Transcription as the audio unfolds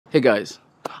Hey guys,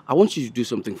 I want you to do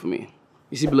something for me.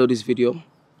 You see below this video,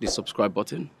 the subscribe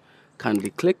button. Kindly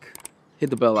click, hit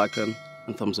the bell icon,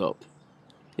 and thumbs up.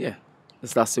 Yeah,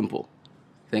 it's that simple.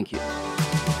 Thank you.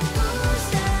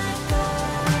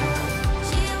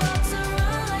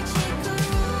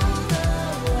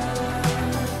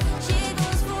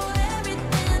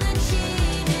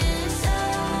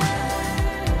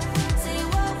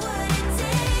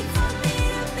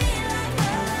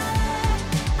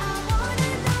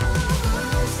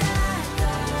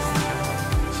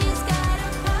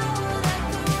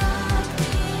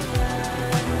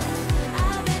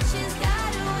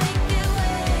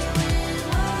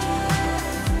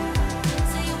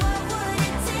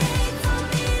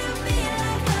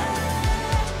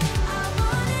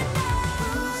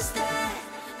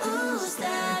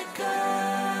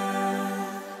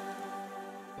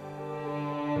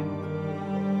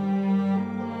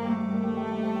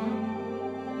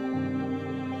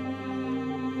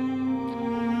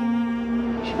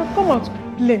 Come out to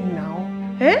play now,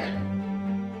 eh?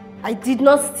 I did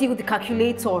not steal the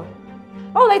calculator.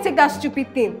 Why would I take that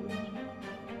stupid thing?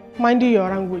 Mind your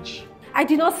language. I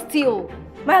did not steal.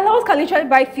 My allowance can literally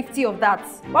buy 50 of that.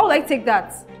 Why would I take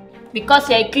that? Because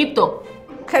you're a klepto.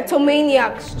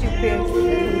 Kleptomaniac, stupid.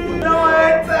 No,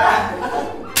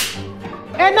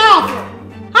 enough!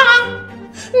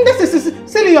 This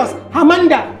is serious,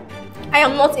 Amanda. I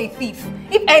am not a thief.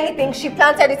 If anything, she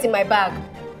planted it in my bag.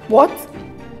 What?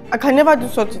 I can never do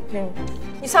such a thing.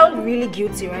 You sound really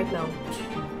guilty right now.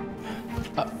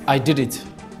 I did it.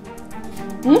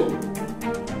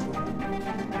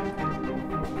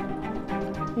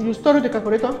 You stole the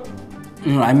calculator?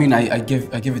 No, I mean, I gave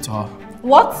it to her.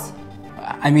 What?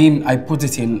 I mean, I put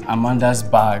it in Amanda's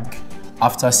bag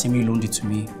after Simi loaned it to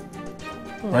me.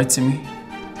 Right, Simi?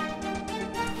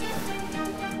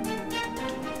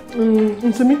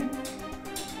 Simi?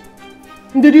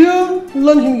 Did you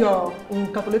loan him your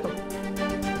calculator?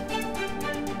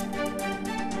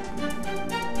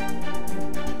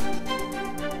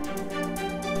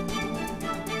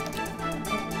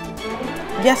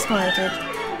 Yes, ma, I did.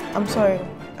 I'm sorry,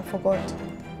 I forgot.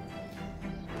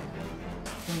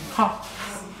 Ha.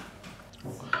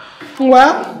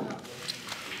 Well,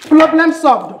 problem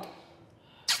solved.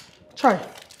 Try.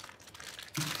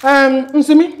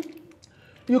 Nsimi,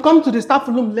 you come to the staff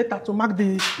room later to mark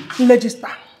the register.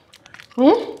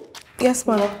 Yes,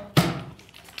 ma'am.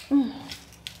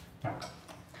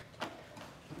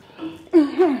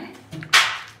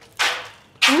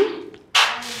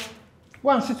 Go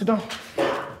and sit down.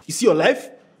 You see your life?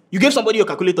 You gave somebody your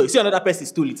calculator, you see another person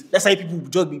stole it. That's how people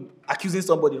just be accusing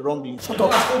somebody wrongly. Shut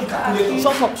up.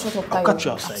 Shut up. I'll cut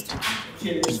you outside.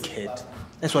 Big head.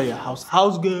 That's why you're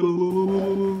house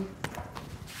girl.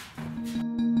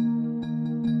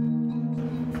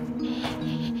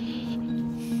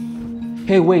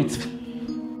 Hey, wait.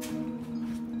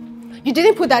 You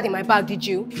didn't put that in my bag, did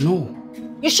you? No.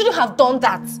 You shouldn't have done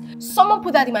that. Someone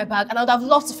put that in my bag and I would have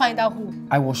loved to find out who.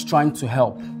 I was trying to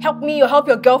help. Help me or help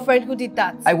your girlfriend who did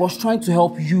that. I was trying to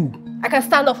help you. I can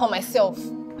stand up for myself.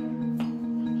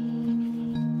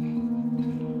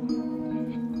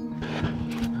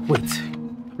 Wait.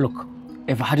 Look,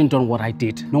 if I hadn't done what I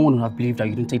did, no one would have believed that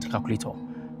you didn't take the calculator.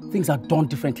 Things are done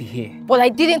differently here. But I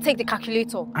didn't take the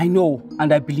calculator. I know,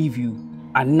 and I believe you.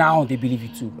 And now they believe you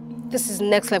too. This is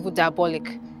next level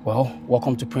diabolic. Well,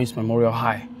 welcome to Prince Memorial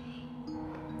High.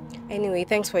 Anyway,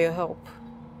 thanks for your help.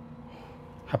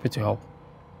 Happy to help.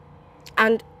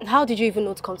 And how did you even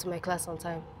know to come to my class on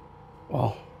time?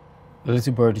 Well, the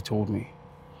little birdie told me.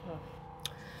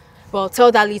 Well,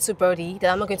 tell that little birdie that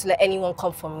I'm not going to let anyone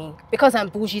come for me. Because I'm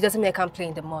bougie doesn't mean I can't play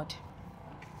in the mud.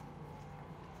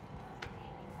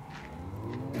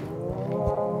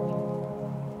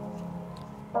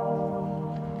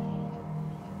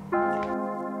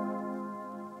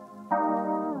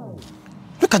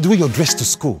 Look at the way you're dressed to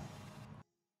school.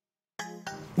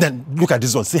 Then look at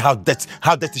this one. See how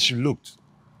dirty she looked.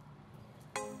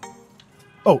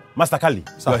 Oh, Master Kali,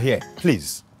 you're here.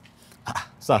 Please.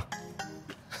 Sir,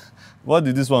 what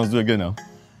did these ones do again now?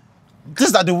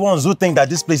 These are the ones who think that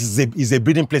this place is a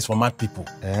breeding place for mad people.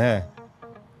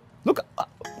 Look,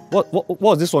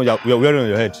 what's this one you're wearing on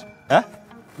your head?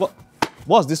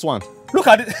 What's this one? Look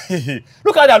at it.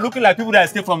 Look how they're looking like people that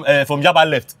escaped from YAWA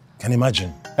left. Can you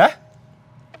imagine?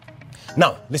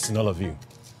 Now, listen, all of you.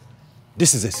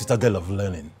 This is a citadel of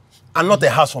learning, and not a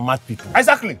house for mad people.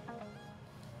 Exactly.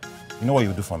 You know what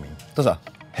you do for me? Yes, sir.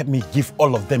 Help me give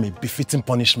all of them a befitting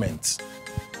punishment.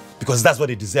 Because that's what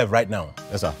they deserve right now.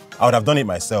 Yes, sir. I would have done it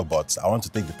myself, but I want to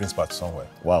take the principal to somewhere.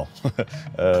 Wow.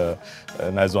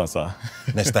 Nice one, sir.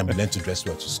 Next time, we learn to dress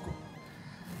well to school.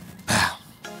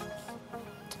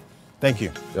 Thank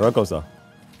you. You're welcome, sir.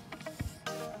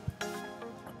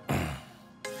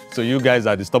 So you guys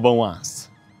are the stubborn ones.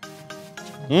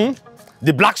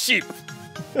 The black sheep.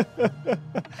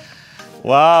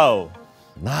 Wow.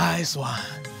 Nice one.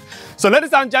 So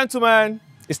ladies and gentlemen,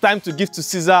 it's time to give to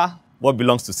Caesar what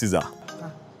belongs to Caesar.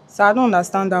 So I don't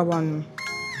understand that one.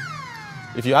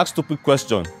 If you ask stupid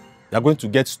question, you're going to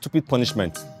get stupid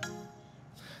punishment.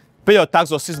 Pay your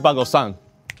tax or 6 bags of sand.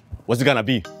 What's it gonna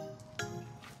be?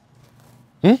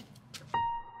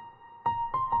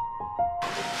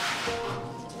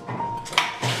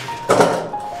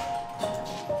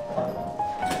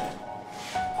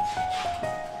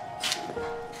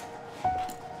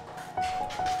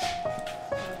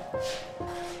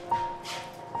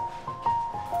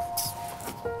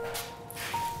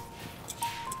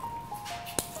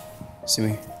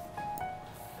 Simi.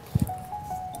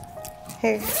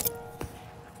 Hey,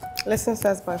 lesson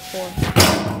starts by 4.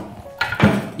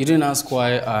 You didn't ask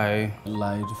why I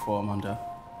lied for Amanda.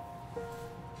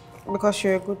 Because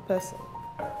you're a good person.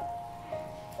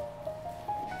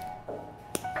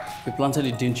 You planted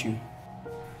it, didn't you?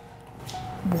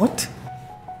 What?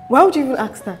 Why would you even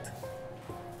ask that?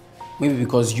 Maybe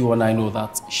because you and I know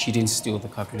that she didn't steal the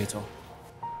calculator.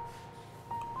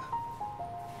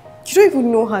 You don't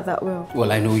even know her that well.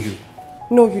 Well, I know you.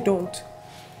 No, you don't.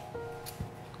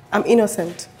 I'm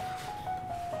innocent.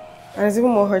 And it's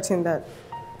even more hurting that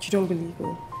you don't believe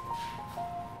me.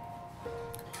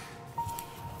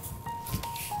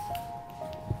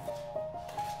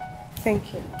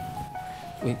 Thank you.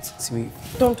 Wait, Simi.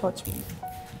 Don't touch me.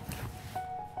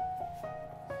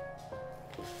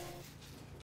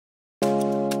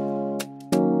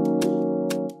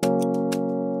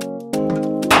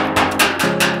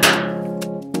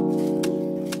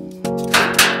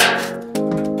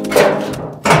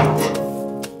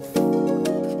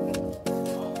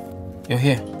 You're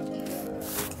here.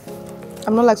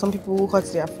 I'm not like some people who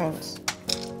hurt their friends.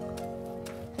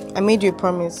 I made you a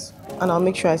promise, and I'll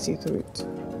make sure I see through it.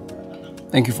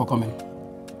 Thank you for coming.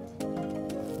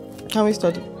 Can we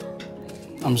study?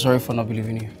 I'm sorry for not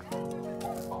believing you.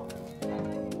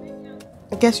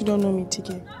 I guess you don't know me,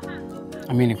 TK.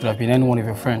 I mean, it could have been any one of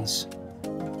your friends.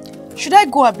 Should I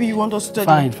go, Abi? You want us to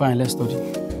study? Fine, let's study.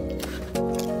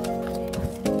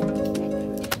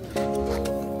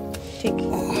 Take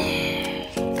it.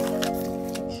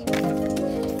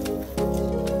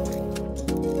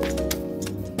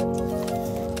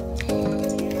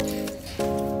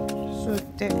 So,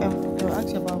 they'll ask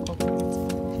you about coffee.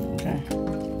 Okay.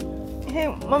 Hey,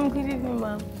 Mom, good evening,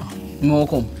 Mom. You're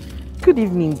welcome. Good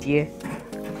evening, dear.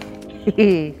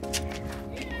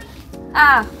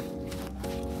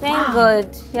 Thank God.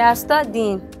 You are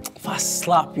studying. If I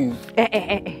slap you.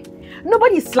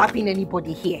 Nobody is slapping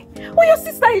anybody here. Oh, your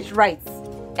sister is right.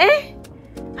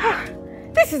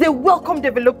 This is a welcome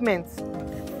development.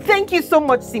 Thank you so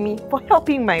much, Simi, for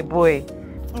helping my boy.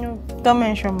 No, don't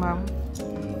mention, Mom.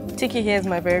 TK here is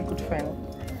my very good friend,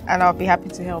 and I'll be happy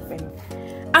to help him.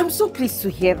 I'm so pleased to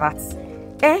hear that.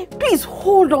 Please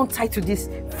hold on tight to this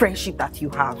friendship that you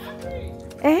have.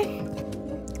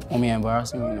 Mommy, you're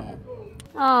embarrassing me now.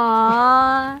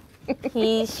 Aww,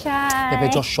 he's shy. Pepe,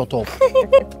 just shut up.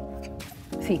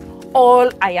 See, all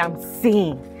I am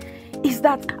saying is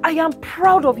that I am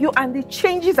proud of you and the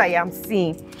changes I am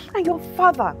seeing. And your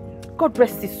father, God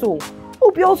rest his soul,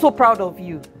 will be also proud of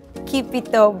you. Keep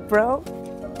it up, bro.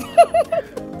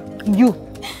 You,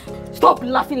 stop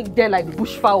laughing there like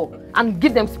bushfowl and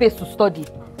give them space to study.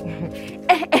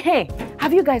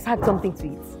 Have you guys had something to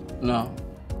eat? No.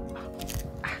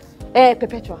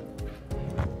 Perpetua,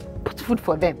 put food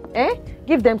for them.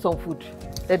 Give them some food.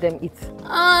 Let them eat.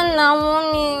 Oh, no,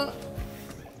 mommy.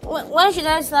 Why should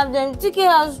I slap them? TK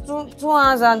has two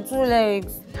hands and 2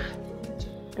 legs.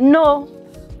 No,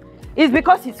 it's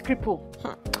because he's crippled.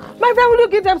 My friend, will you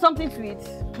give them something to eat?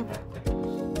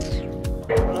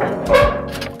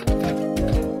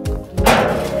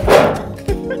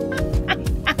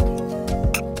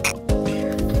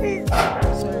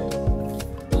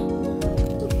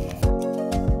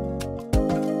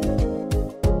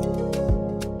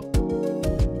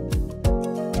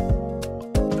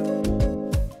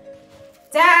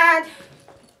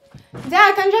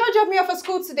 Dad, can you ever drop me off at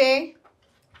school today?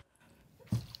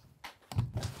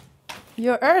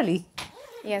 You're early.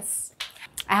 Yes.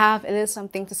 I have a little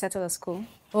something to settle at school.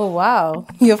 Oh, wow.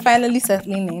 You're finally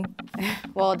settling in.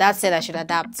 Well, Dad said I should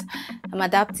adapt. I'm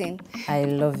adapting. I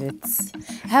love it.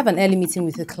 I have an early meeting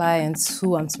with a client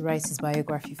who I'm to write his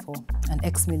biography for, an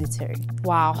ex-military.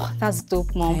 Wow, that's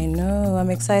dope, Mom. I know. I'm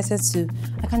excited too.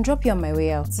 I can drop you on my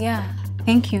way out. Yeah,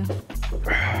 thank you.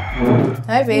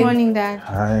 Hi, babe. Good morning, Dad.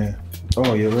 Hi.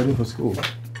 Oh, you're ready for school?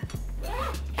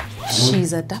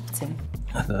 She's adapting.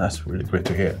 That's really great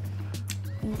to hear.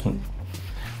 Thank you.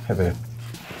 Hey babe,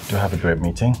 do have a great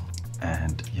meeting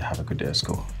and you have a good day at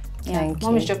school. Yeah,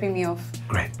 Mom is dropping me off.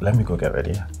 Great, let me go get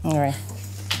ready. All right.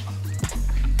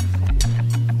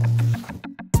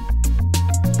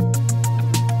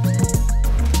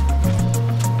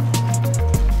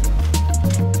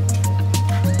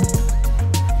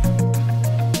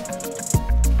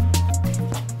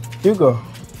 New girl.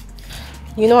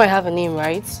 You know I have a name,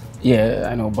 right? Yeah,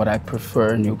 I know, but I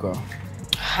prefer new girl.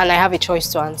 And I have a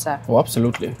choice to answer. Oh,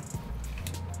 absolutely.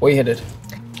 Where you headed?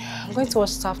 I'm going to watch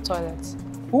staff toilets.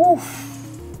 Oof.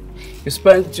 You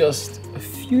spent just a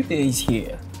few days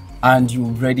here and you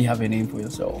already have a name for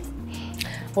yourself.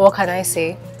 What can I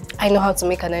say? I know how to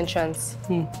make an entrance.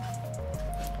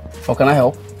 How can I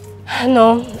help?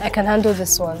 No, I can handle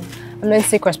this one. I'm going to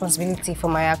take responsibility for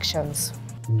my actions.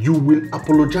 You will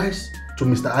apologize to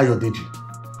Mr. Ayodeji,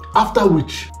 after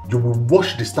which you will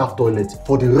wash the staff toilet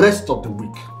for the rest of the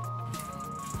week.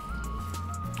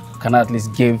 Can I at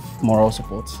least give moral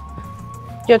support?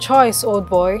 Your choice, old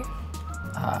boy.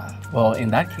 Well, in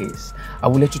that case, I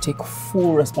will let you take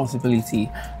full responsibility,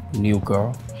 new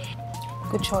girl.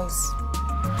 Good choice.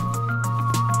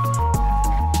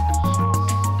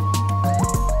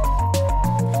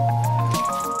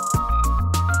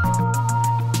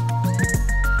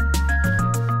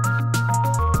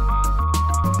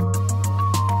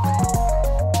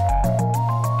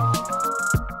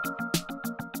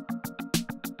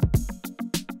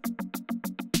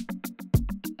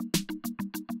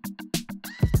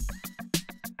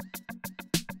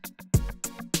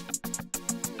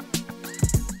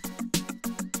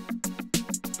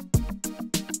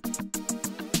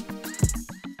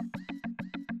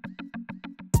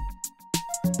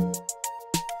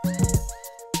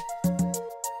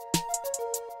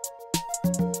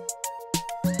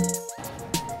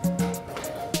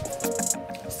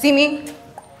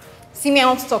 Simi, I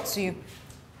want to talk to you.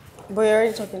 But you're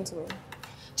already talking to me.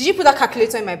 Did you put that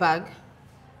calculator in my bag?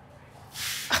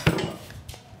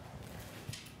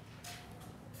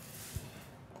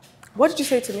 What did you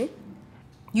say to me?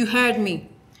 You heard me.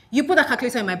 You put that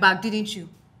calculator in my bag, didn't you?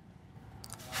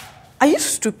 Are you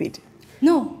stupid?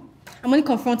 No. I'm only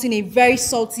confronting a very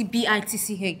salty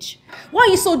bitch. Why are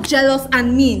you so jealous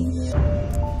and mean?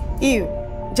 Ew,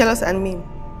 jealous and mean.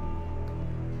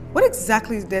 What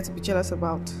exactly is there to be jealous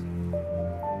about?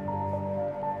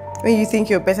 When you think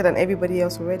you're better than everybody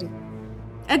else already.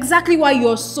 Exactly why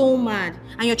you're so mad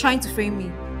and you're trying to frame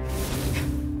me.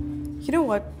 You know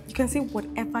what? You can say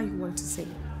whatever you want to say.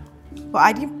 But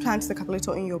I didn't plant the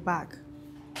calculator in your bag.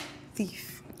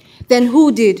 Thief. Then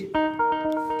who did?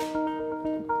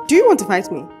 Do you want to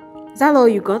fight me? Is that all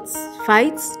you got?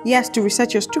 Fight? Yes, to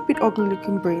reset your stupid,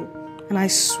 ugly-looking brain. And I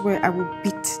swear I will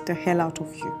beat the hell out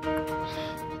of you.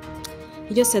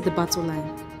 You just said the battle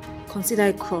line. Consider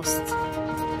it crossed.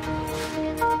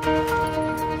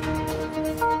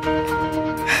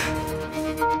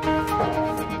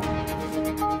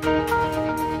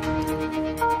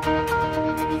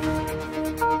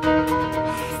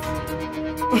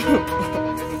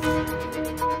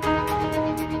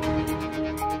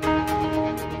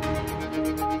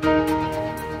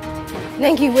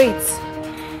 Nengi, wait.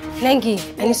 Nengi,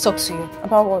 I need to talk to you.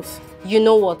 About what? You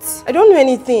know what? I don't know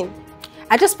anything.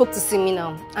 I just spoke to Simi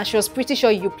now, and she was pretty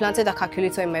sure you planted a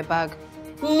calculator in my bag.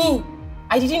 Me?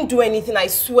 I didn't do anything, I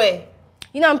swear.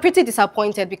 You know, I'm pretty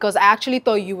disappointed because I actually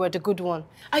thought you were the good one.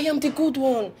 I am the good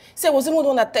one. See, I was even the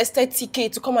one that tested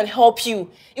TK to come and help you.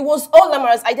 It was all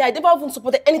Lamara's idea. I never even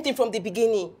supported anything from the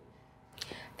beginning.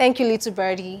 Thank you, little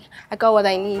birdie. I got what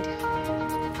I need.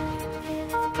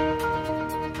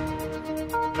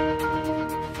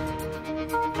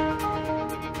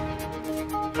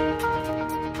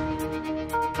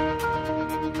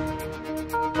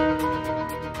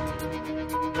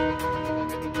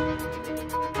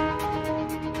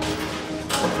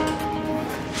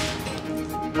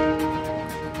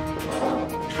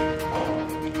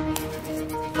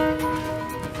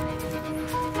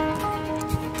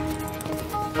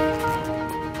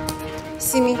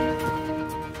 Simi, I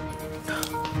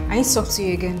need to talk to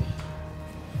you again.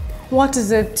 What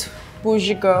is it,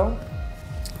 bougie girl?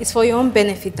 It's for your own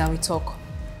benefit that we talk.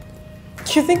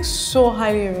 You think so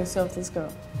highly of yourself, this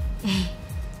girl.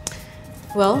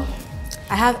 Well,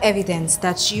 I have evidence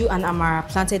that you and Amara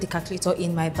planted the calculator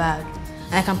in my bag,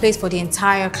 and I can play it for the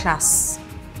entire class.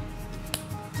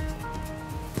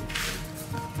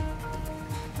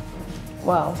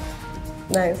 Wow,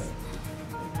 nice.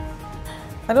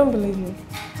 I don't believe you.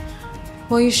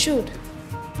 Well, you should.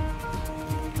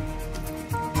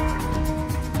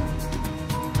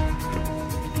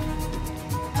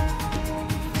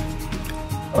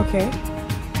 Okay.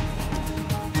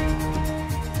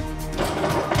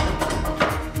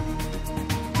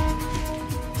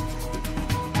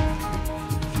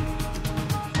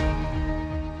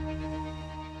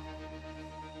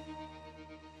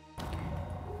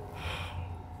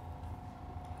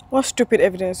 What stupid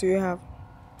evidence do you have?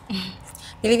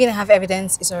 Believing I have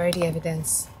evidence is already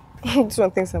evidence. This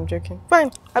one thinks I'm joking.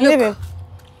 Fine, I'm leaving.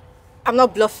 I'm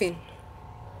not bluffing.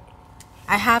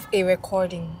 I have a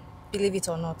recording, believe it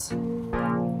or not.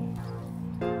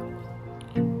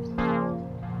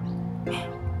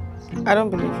 I don't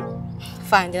believe you.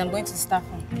 Fine, then I'm going to the staff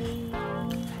room.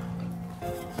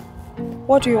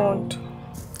 What do you want?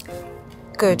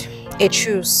 Good. A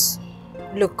truce.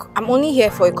 Look, I'm only here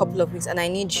for a couple of weeks and I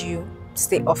need you to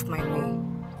stay off my way.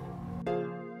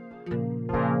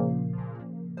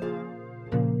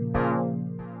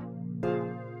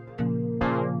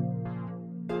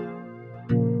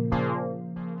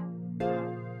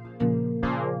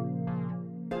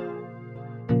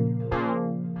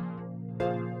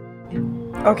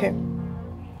 Okay.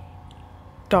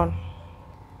 Done.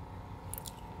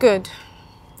 Good.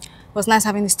 It was nice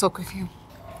having this talk with you.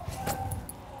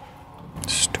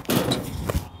 Stupid.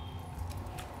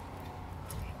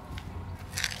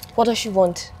 What does she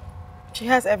want? She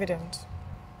has evidence.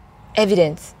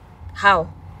 Evidence?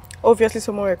 How? Obviously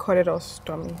someone recorded us,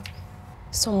 dummy.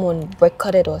 Someone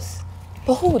recorded us?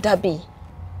 But who would that be?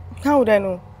 How would I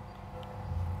know?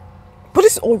 But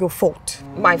it's all your fault.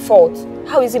 My fault?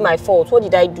 How is it my fault? What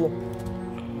did I do?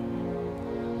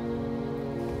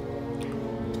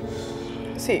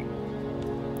 See,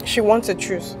 she wants a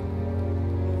truce.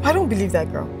 I don't believe that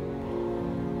girl.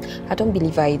 I don't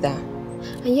believe her either.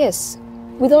 And yes,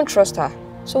 we don't trust her.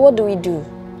 So what do we do?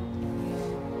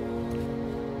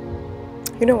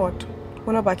 You know what?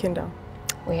 We're not backing down.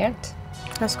 We aren't.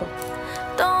 Let's go.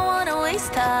 Don't wanna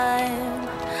waste time.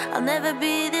 I'll never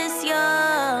be this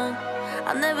young.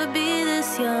 I'll never be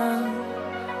this young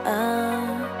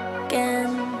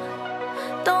again.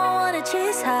 Don't wanna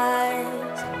chase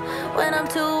highs when I'm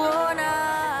too worn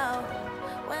out.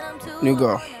 New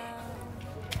girl,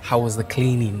 how was the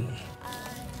cleaning?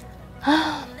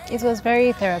 It was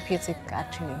very therapeutic,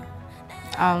 actually.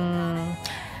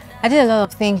 I did a lot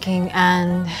of thinking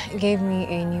and it gave me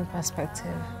a new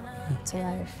perspective to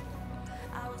life.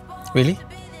 Really?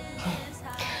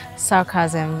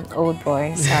 Sarcasm, old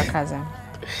boy, sarcasm.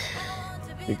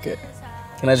 Okay.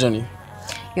 Can I join you?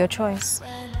 Your choice.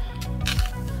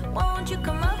 Won't you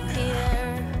come up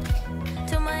here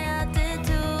to my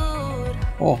attitude?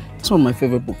 Oh, it's one of my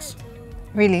favorite books.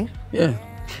 Really? Yeah.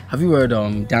 Have you read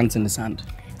Dance in the Sand?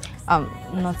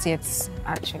 Not yet,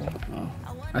 actually. Oh,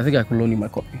 I think I could loan you my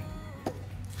copy.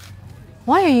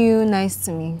 Why are you nice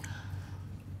to me?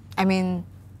 I mean,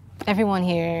 everyone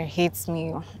here hates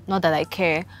me. Not that I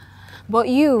care. But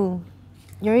you're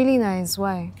really nice.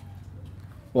 Why?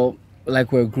 Well,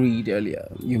 like we agreed earlier,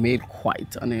 you made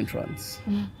quite an entrance.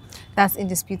 That's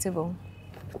indisputable.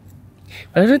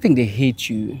 But I don't think they hate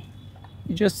you.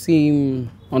 You just seem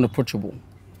unapproachable.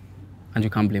 And you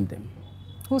can't blame them.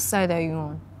 Whose side are you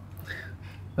on?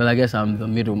 Well, I guess I'm the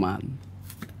middleman.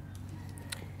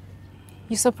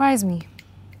 You surprise me.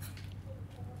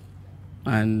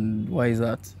 And why is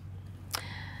that?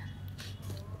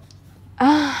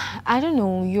 I don't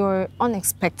know. You're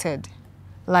unexpected.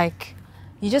 Like,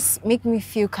 you just make me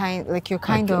feel like you're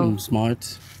kind of...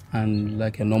 smart and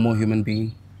like a normal human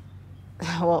being.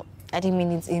 Well, I didn't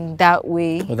mean it in that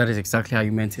way. Well, that is exactly how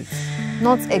you meant it.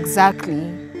 Not exactly.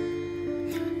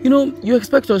 You know, you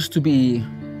expect us to be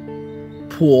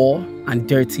poor and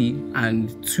dirty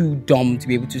and too dumb to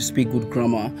be able to speak good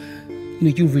grammar. You know,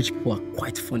 you rich people are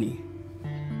quite funny.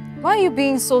 Why are you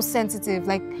being so sensitive?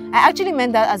 Like, I actually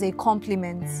meant that as a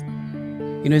compliment.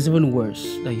 You know, it's even worse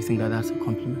that you think that that's a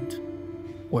compliment.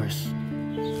 Worse.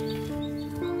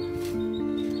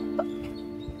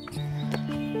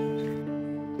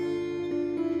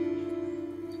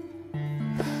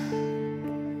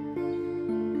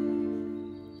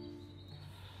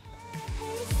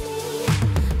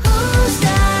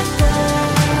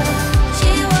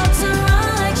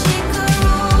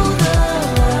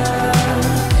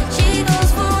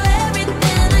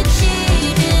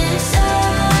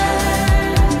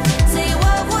 Say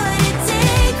what would it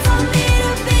take for me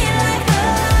to be like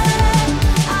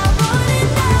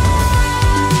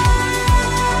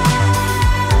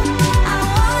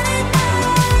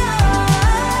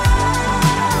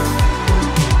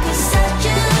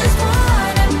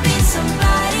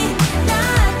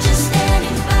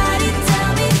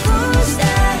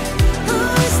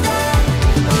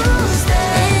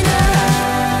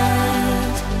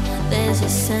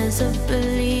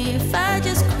believe. I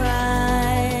just